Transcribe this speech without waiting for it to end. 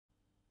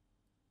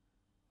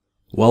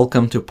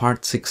Welcome to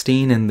part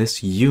 16 in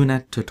this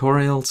UNET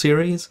tutorial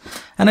series,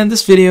 and in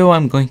this video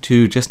I'm going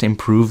to just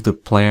improve the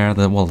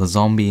the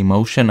zombie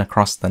motion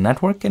across the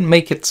network and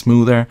make it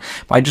smoother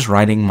by just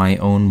writing my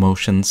own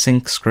motion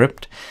sync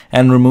script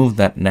and remove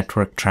that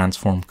network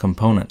transform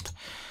component.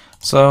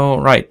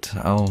 So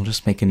I'll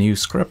just make a new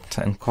script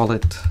and call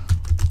it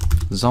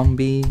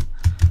zombie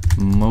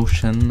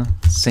motion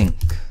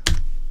sync,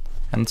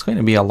 and it's going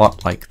to be a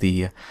lot like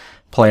the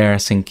player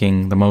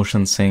syncing, the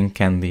motion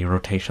sync, and the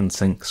rotation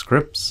sync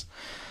scripts.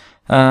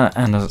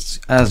 And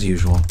as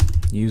usual,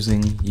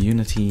 using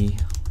Unity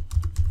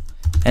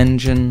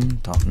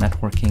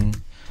engine.networking,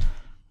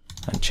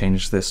 and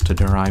change this to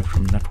derived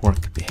from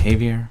network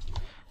behavior.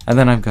 And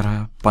then I've got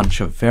a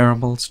bunch of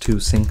variables, 2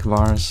 sync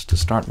vars to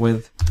start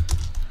with.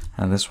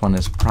 And this one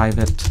is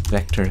private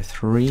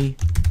vector3,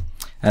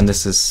 and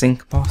this is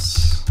sync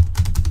boss.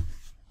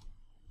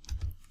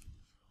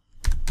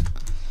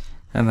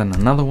 And then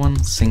another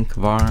one, sync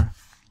var,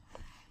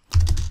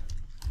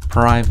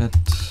 private,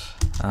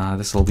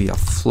 this will be a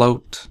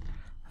float,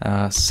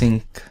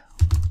 sync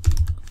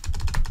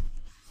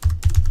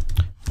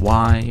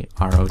y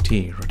rot,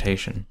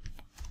 rotation.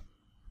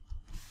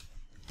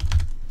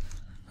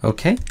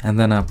 Okay, and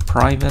then a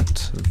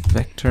private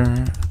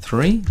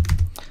vector3,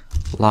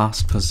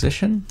 last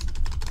position.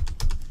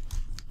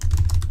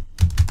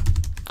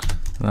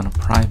 And then a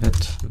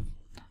private,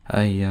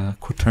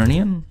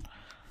 quaternion.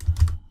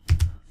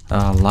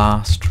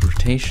 Last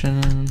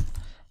rotation,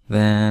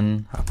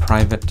 then a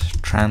private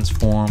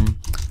transform,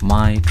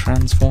 my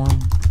transform,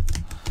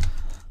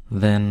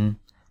 then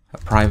a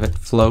private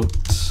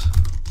float,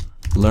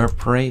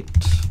 lerp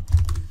rate,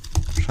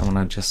 which I'm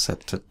going to just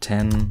set to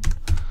 10,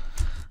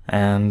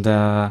 and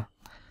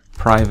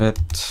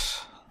private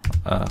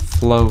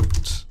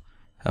float,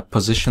 a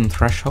position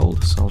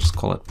threshold, so I'll just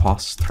call it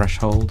pos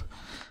threshold,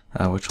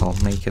 which I'll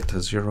make it to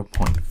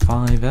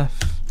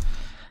 0.5f,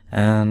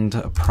 and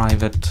a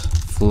private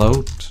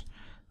float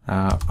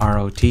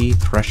ROT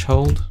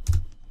threshold,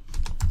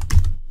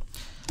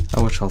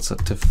 which I'll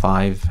set to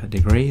 5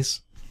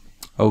 degrees.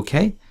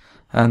 Okay,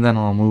 and then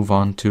I'll move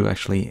on to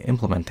actually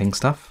implementing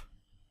stuff.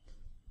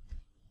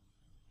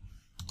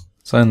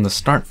 So in the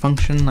start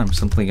function, I'm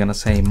simply going to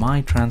say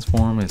my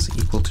transform is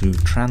equal to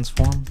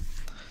transform.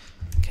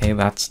 Okay,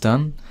 that's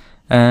done.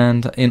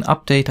 And in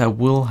update, I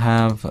will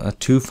have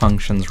 2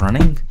 functions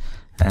running,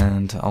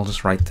 and I'll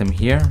just write them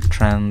here.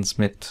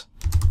 Transmit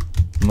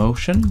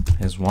motion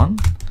is one,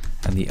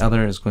 and the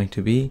other is going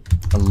to be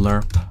a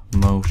lerp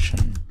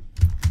motion.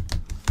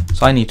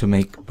 So I need to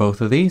make both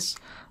of these.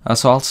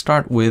 So I'll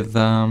start with,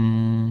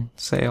 I'll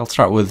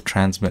start with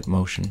transmit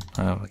motion.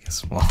 I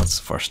guess, well, it's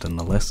first in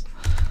the list.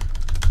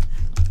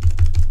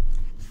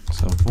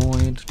 So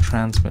void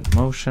transmit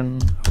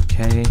motion,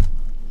 okay.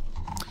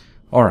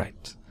 All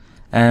right.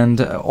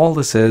 And all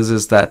this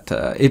is that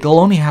it'll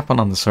only happen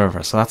on the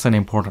server. So that's an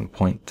important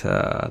point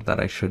that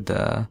I should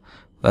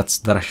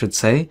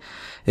say,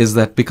 is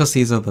that because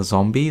these are the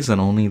zombies and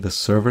only the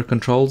server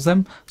controls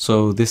them,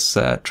 so this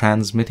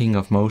transmitting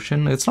of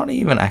motion, it's not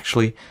even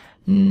actually,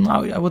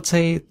 I would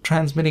say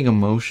transmitting a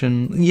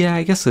motion, yeah,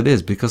 I guess it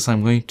is, because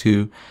I'm going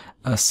to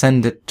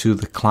send it to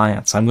the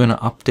clients. I'm going to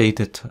update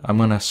it, I'm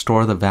going to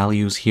store the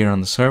values here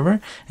on the server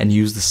and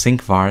use the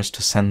sync vars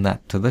to send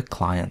that to the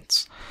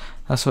clients.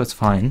 So it's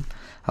fine.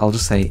 I'll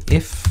just say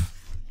if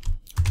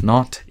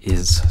not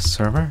is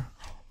server,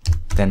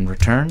 then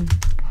return.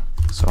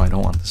 So I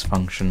don't want this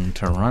function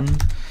to run.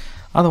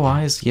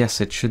 Otherwise, yes,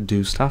 it should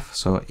do stuff.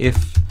 So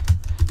if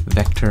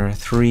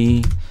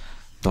vector3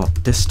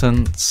 dot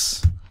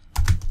distance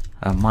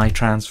my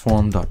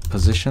transform dot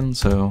position,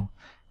 so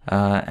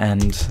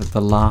and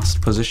the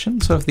last position.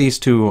 So if these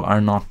two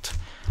are not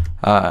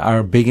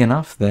are big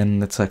enough,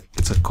 then it's a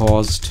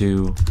cause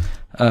to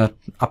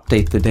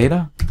update the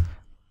data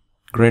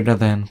greater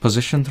than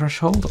position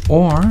threshold,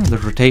 or the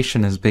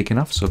rotation is big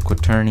enough. So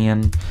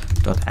quaternion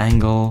dot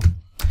angle.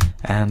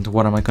 And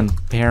what am I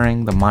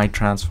comparing? The my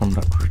transform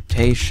dot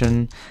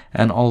rotation,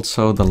 and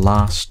also the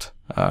last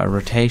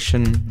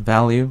rotation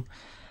value.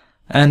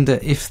 And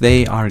if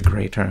they are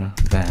greater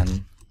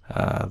than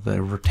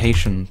the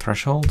rotation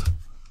threshold,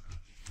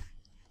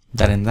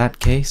 then in that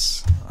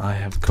case I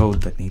have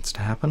code that needs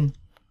to happen.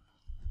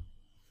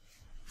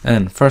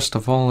 And first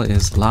of all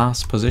is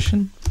last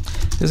position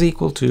is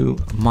equal to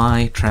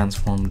my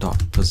transform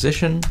dot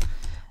position,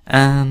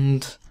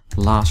 and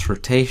last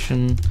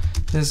rotation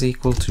is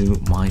equal to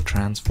my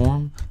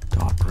transform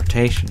dot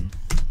rotation.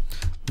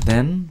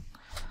 Then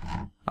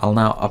I'll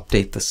now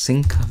update the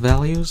sync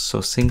values.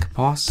 So sync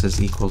pos is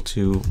equal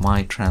to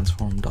my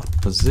transform dot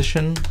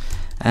position,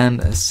 and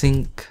a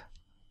sync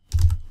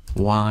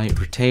y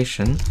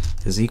rotation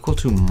is equal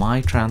to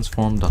my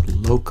transform dot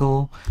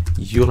local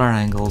Euler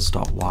angles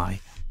dot y.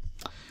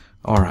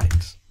 All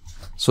right.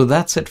 So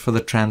that's it for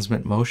the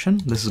transmit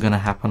motion. This is going to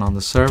happen on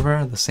the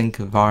server. The sync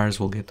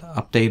vars will get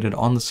updated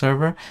on the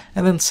server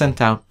and then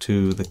sent out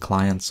to the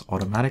clients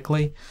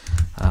automatically.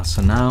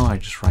 So now I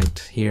just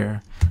write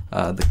here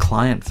the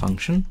client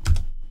function.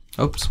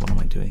 Oops, what am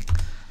I doing?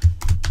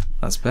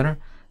 That's better.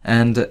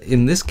 And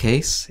in this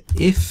case,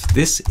 if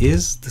this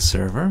is the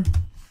server,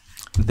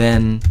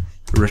 then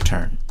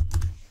return.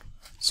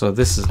 So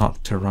this is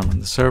not to run on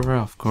the server.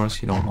 Of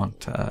course, you don't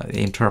want the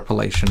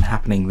interpolation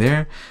happening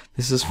there.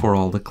 This is for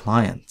all the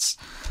clients.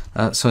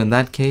 So in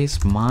that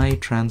case, my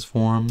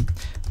transform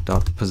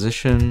dot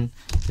position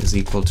is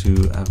equal to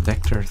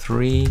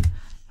vector3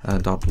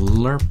 dot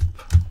lerp,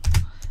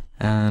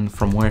 and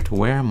from where to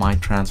where, my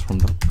transform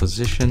dot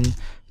position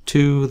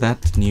to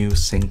that new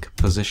sync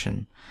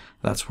position.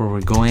 That's where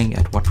we're going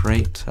at what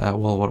rate,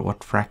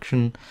 what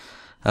fraction,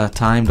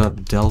 time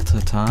dot delta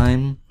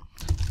time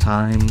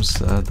times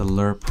the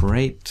lerp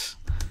rate,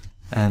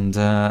 and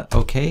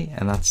okay,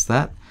 and that's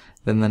that.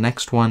 Then the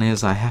next one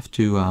is I have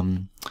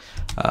to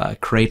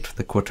create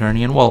the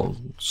quaternion,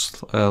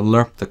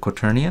 lerp the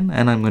quaternion,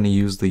 and I'm going to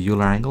use the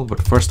Euler angle.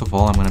 But first of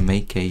all, I'm going to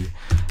make a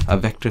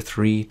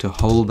vector3 to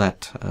hold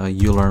that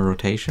Euler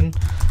rotation.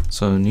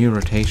 So new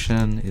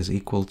rotation is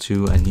equal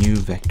to a new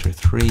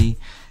vector3,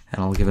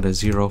 and I'll give it a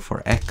 0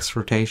 for x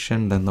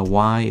rotation. Then the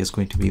y is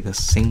going to be the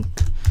sync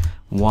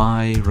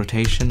y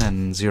rotation,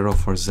 and 0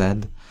 for z,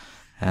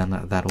 and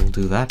that will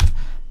do that.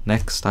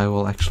 Next, I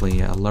will actually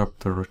lerp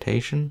the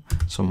rotation.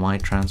 So my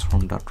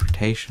transform dot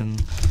rotation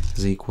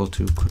is equal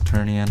to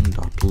quaternion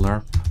dot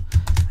lerp,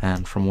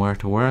 and from where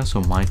to where?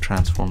 So my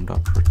transform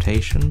dot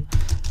rotation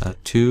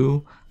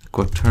to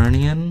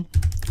quaternion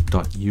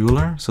dot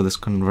Euler. So this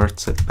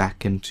converts it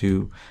back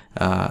into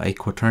a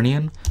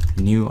quaternion,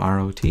 new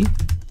ROT.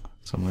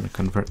 So I'm going to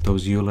convert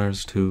those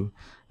Eulers to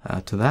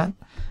that,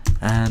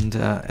 and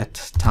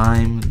at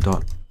time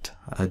dot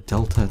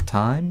delta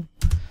time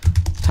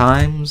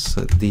times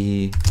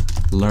the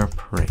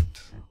lerp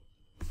rate,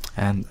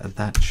 and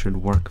that should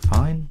work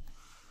fine.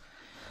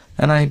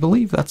 And I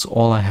believe that's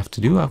all I have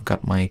to do. I've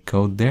got my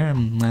code there,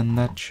 and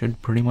that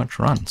should pretty much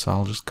run. So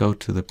I'll just go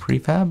to the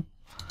prefab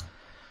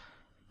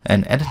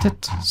and edit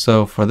it.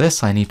 So for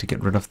this, I need to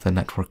get rid of the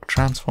network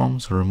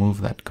transform, so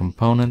remove that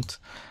component.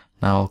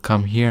 Now I'll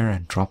come here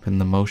and drop in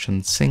the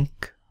motion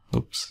sync.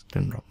 Oops,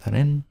 didn't drop that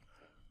in.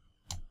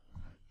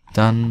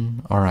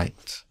 Done. All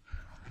right.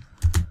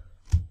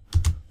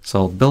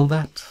 So I'll build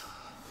that.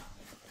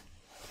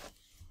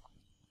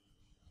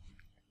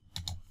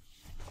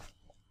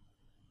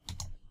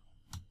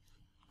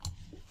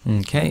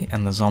 Okay,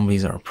 and the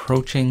zombies are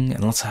approaching,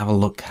 and let's have a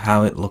look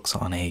how it looks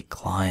on a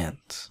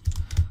client.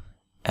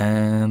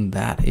 And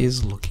that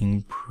is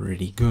looking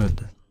pretty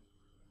good.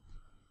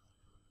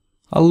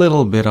 A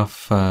little bit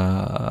of,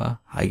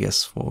 I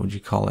guess, what would you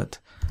call it?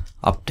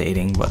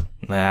 Updating, but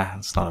nah,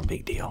 it's not a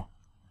big deal.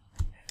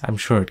 I'm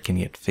sure it can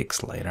get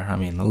fixed later. I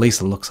mean, at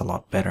least it looks a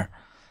lot better.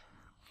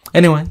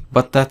 Anyway,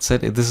 but that's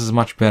it. This is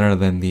much better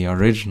than the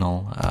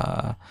original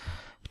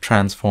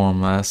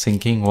transform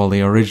syncing. Well,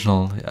 the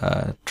original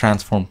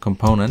transform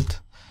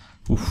component.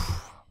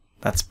 Oof,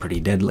 that's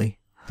pretty deadly.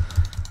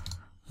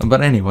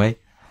 But anyway,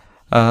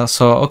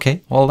 so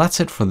okay, well, that's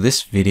it for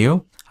this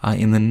video.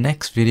 In the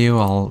next video,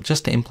 I'll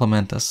just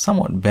implement a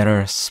somewhat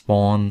better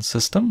spawn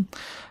system.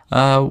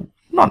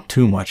 Not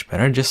too much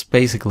better, just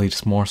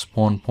more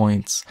spawn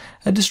points.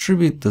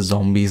 Distribute the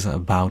zombies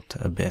about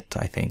a bit,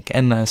 I think,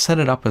 and set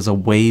it up as a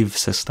wave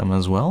system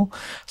as well,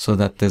 so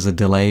that there's a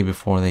delay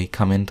before they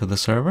come into the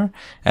server,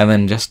 and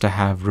then just to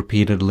have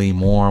repeatedly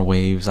more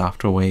waves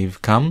after wave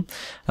come,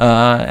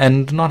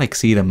 and not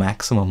exceed a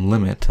maximum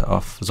limit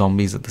of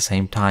zombies at the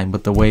same time,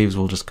 but the waves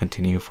will just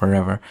continue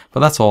forever. But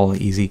that's all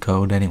easy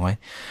code anyway.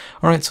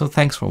 Alright, so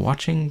thanks for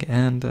watching,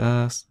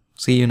 and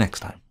see you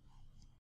next time.